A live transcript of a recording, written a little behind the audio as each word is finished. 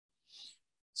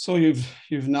So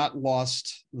you've not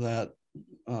lost that.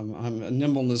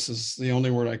 Nimbleness is the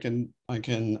only word I can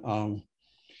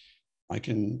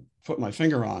put my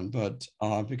finger on, but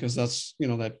because that's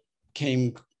that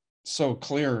came so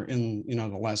clear in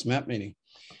the last MAP meeting.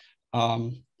 But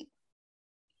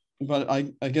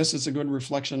I guess it's a good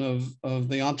reflection of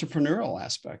the entrepreneurial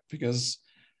aspect, because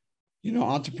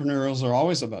entrepreneurs are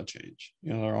always about change.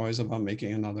 They're always about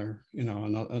making another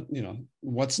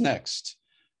what's next,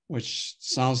 which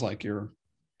sounds like you're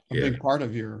a big part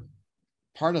of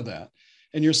that.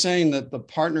 And you're saying that the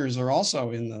partners are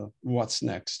also in the what's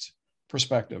next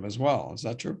perspective as well. Is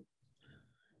that true?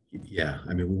 Yeah,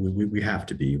 I mean, we have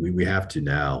to be. We have to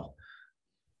now.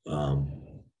 Well,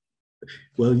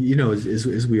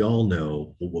 as we all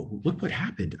know, look what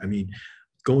happened. I mean,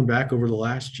 going back over the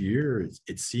last year,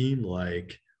 it seemed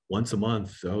like once a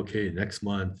month, okay, next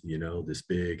month, this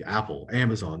big Apple,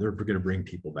 Amazon, they're going to bring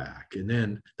people back. And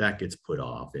then that gets put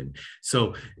off. And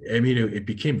so, I mean, it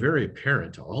became very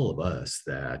apparent to all of us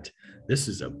that this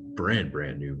is a brand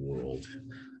new world.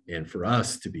 And for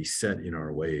us to be set in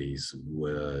our ways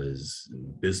was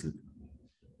business.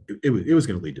 It was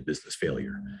going to lead to business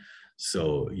failure.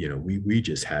 So, we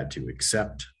just had to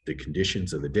accept the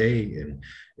conditions of the day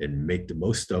and make the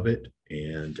most of it.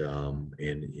 And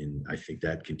I think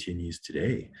that continues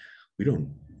today.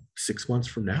 6 months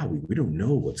from now, we don't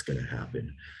know what's going to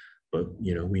happen. But,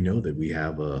 we know that we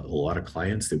have a lot of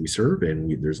clients that we serve, and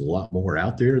there's a lot more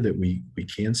out there that we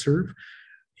can serve.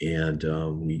 And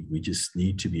we just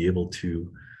need to be able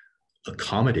to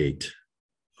accommodate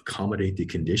the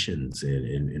conditions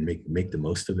and make the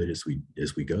most of it as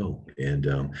we go. And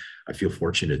I feel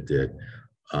fortunate that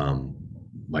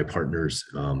my partners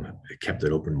kept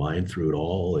an open mind through it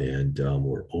all, and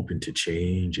we're open to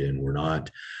change. And we're not.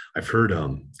 I've heard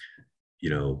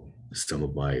some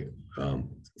of my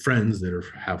friends that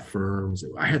have firms.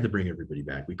 I had to bring everybody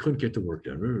back. We couldn't get the work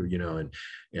done,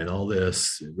 and all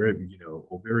this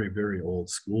very, very old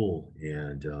school.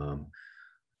 And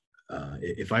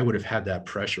if I would have had that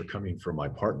pressure coming from my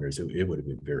partners, it would have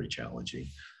been very challenging.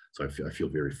 So I feel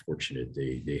very fortunate.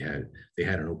 They had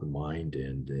an open mind,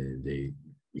 and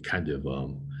we kind of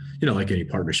like any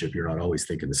partnership, you're not always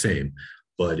thinking the same,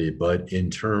 but in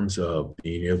terms of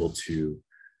being able to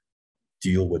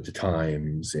deal with the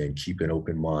times and keep an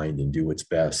open mind and do what's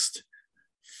best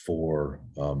for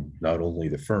not only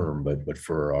the firm but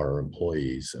for our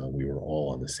employees, we were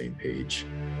all on the same page.